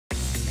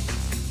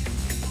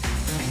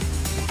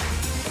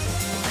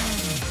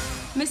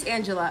Miss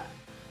Angela,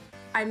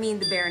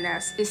 the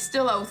Baroness, is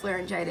still out with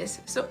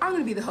laryngitis, so I'm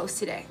gonna be the host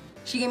today.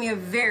 She gave me a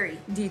very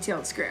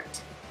detailed script.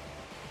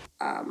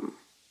 Oh,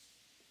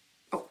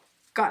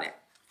 got it.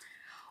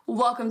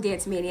 Welcome,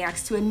 Dance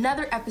Maniacs, to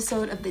another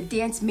episode of the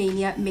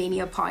Dancemania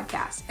Mania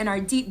podcast and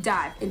our deep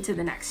dive into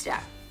the next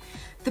step.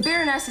 The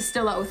Baroness is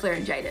still out with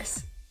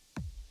laryngitis.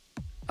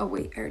 Oh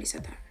wait, I already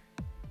said that.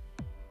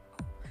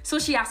 So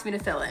she asked me to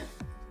fill in.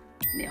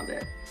 Nailed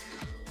it.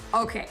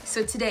 Okay,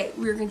 so today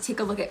we're gonna take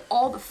a look at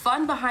all the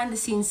fun behind the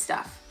scenes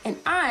stuff, and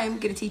I'm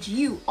gonna teach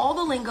you all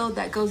the lingo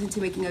that goes into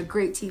making a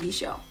great TV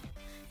show.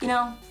 You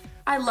know,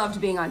 I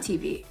loved being on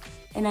TV,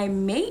 and I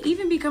may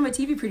even become a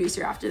TV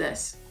producer after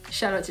this.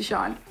 Shout out to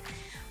Sean.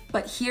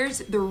 But here's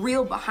the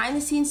real behind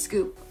the scenes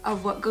scoop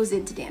of what goes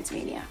into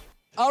Dancemania.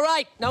 All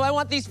right, now I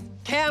want these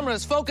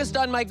cameras focused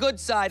on my good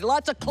side.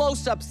 Lots of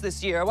close-ups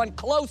this year. I want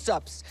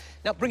close-ups.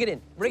 Now bring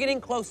it in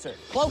closer,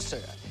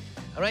 closer.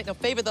 All right, now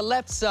favor the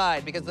left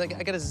side because I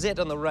got a zit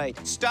on the right.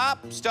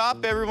 Stop,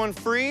 everyone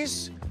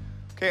freeze.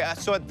 Okay,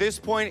 so at this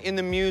point in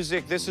the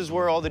music, this is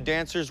where all the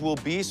dancers will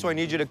be, so I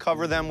need you to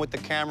cover them with the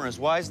cameras.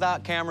 Why is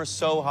that camera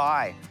so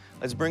high?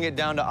 Let's bring it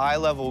down to eye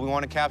level. We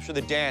want to capture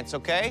the dance,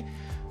 okay?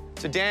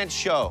 It's a dance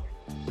show.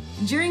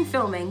 During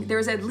filming, there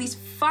was at least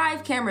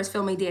 5 cameras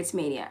filming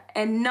Dancemania,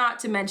 and not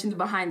to mention the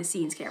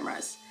behind-the-scenes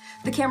cameras.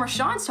 The camera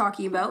Sean's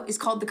talking about is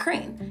called the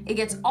crane. It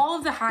gets all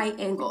of the high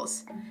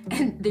angles,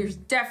 and there's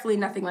definitely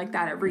nothing like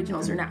that at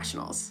regionals or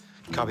nationals.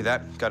 Copy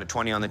that. Got a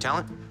 20 on the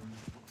talent.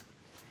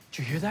 Did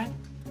you hear that?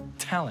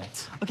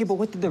 Talent. Okay, but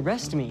what did the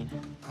rest mean?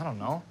 I don't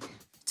know.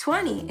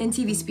 20 in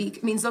TV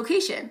speak means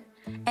location,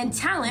 and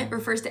talent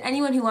refers to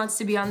anyone who wants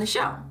to be on the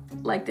show,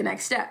 like the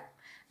next step.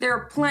 There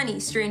are plenty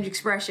strange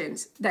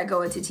expressions that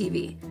go into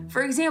TV.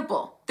 For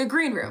example, the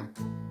green room.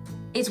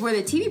 It's where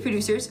the TV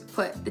producers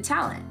put the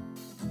talent.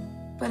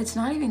 But it's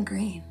not even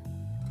green.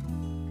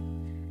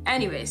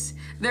 Anyways,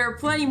 there are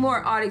plenty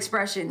more odd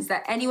expressions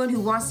that anyone who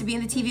wants to be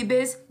in the TV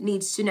biz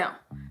needs to know.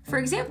 For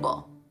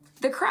example,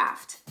 the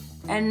craft.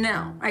 And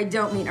no, I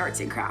don't mean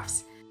arts and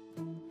crafts.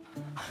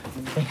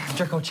 Hey,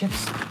 Jerko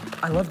chips.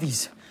 I love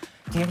these.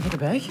 Do you ever take a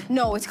bag?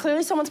 No, it's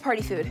clearly someone's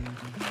party food.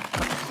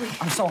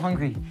 I'm so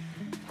hungry.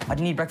 I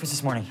didn't eat breakfast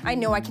this morning. I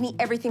know, I can eat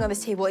everything on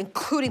this table,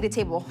 including the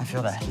table. I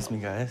feel that. Excuse me,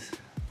 guys.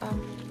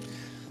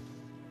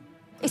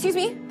 Excuse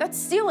me? That's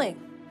stealing.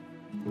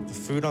 The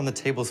food on the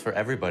table's for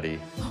everybody.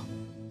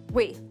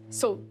 Wait,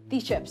 so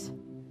these chips?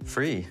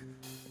 Free.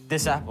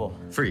 This apple.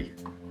 Free.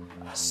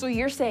 So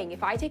you're saying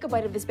if I take a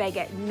bite of this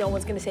baguette, no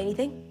one's gonna say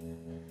anything?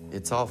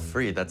 It's all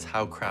free. That's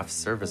how craft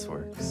service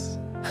works.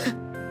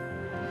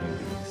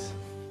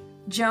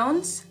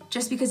 Jones,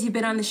 just because you've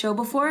been on the show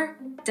before,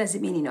 doesn't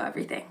mean you know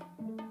everything.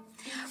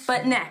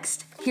 But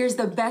next, here's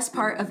the best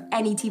part of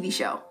any TV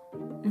show,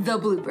 the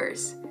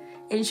bloopers.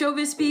 In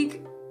showbiz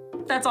speak,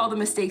 that's all the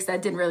mistakes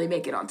that didn't really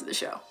make it onto the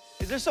show.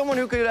 Is there someone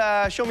who could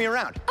show me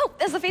around? Oh,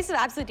 as the face of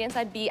Absolute Dance,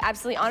 I'd be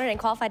absolutely honored and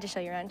qualified to show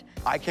you around.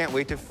 I can't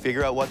wait to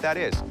figure out what that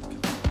is.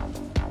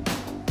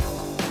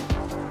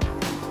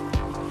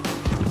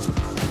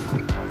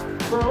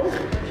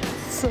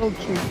 So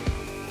cute.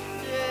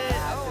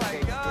 Yeah, oh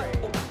my God.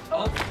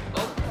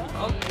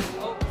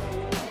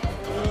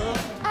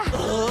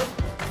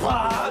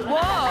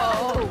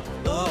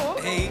 Whoa!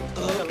 Hey,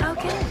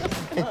 Okay.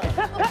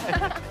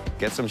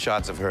 Get some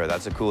shots of her.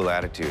 That's a cool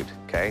attitude,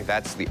 okay?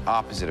 That's the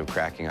opposite of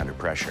cracking under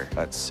pressure.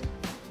 That's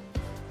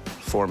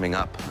forming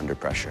up under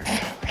pressure.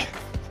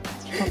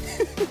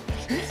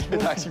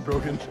 It's actually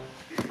broken.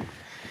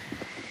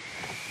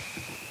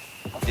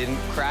 Didn't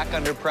crack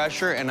under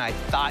pressure, and I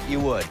thought you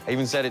would. I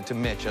even said it to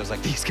Mitch. I was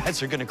like, these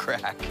guys are gonna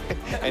crack.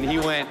 And he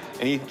went,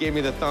 and he gave me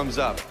the thumbs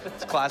up.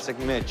 It's classic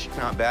Mitch.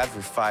 Not bad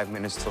for 5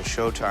 minutes till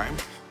showtime.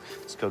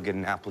 Let's go get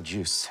an apple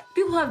juice.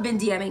 People have been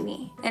DMing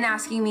me and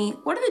asking me,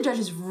 what are the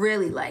judges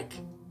really like?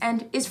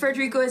 And is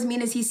Federico as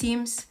mean as he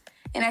seems?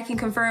 And I can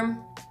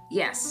confirm,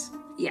 yes,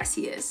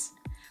 he is.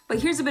 But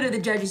here's a bit of the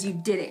judges you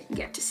didn't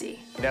get to see.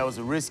 That was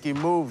a risky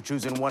move,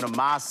 choosing one of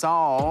my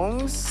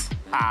songs.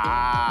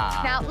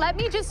 Now, let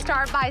me just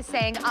start by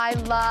saying I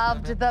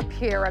loved the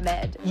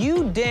pyramid.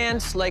 you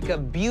dance like a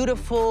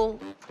beautiful,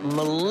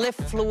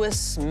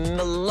 mellifluous,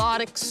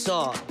 melodic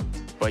song.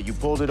 But you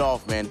pulled it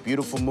off, man.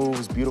 Beautiful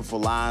moves, beautiful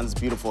lines,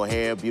 beautiful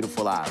hair,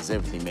 beautiful eyes,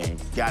 everything, man.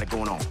 Got it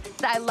going on.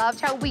 I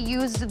loved how we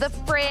used the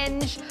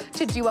fringe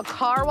to do a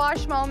car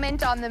wash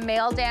moment on the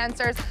male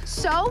dancers.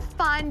 So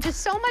fun,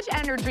 just so much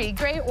energy.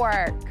 Great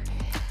work.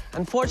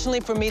 Unfortunately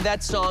for me,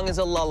 that song is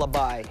a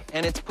lullaby,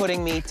 and it's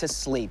putting me to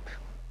sleep.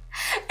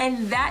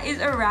 And that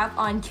is a wrap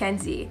on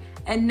Kenzie.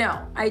 And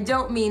no, I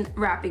don't mean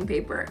wrapping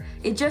paper.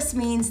 It just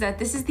means that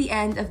this is the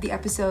end of the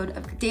episode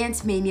of the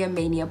Dancemania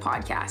Mania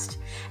podcast.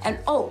 And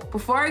oh,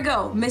 before I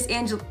go,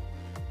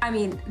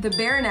 the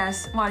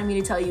Baroness wanted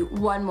me to tell you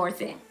one more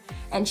thing.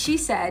 And she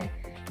said,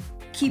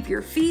 keep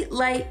your feet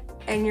light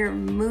and your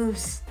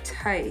moves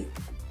tight.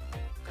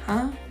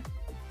 Huh?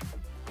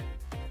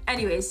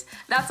 Anyways,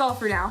 that's all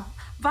for now.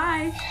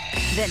 Bye.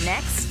 The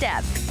next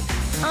step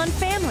on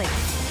Family.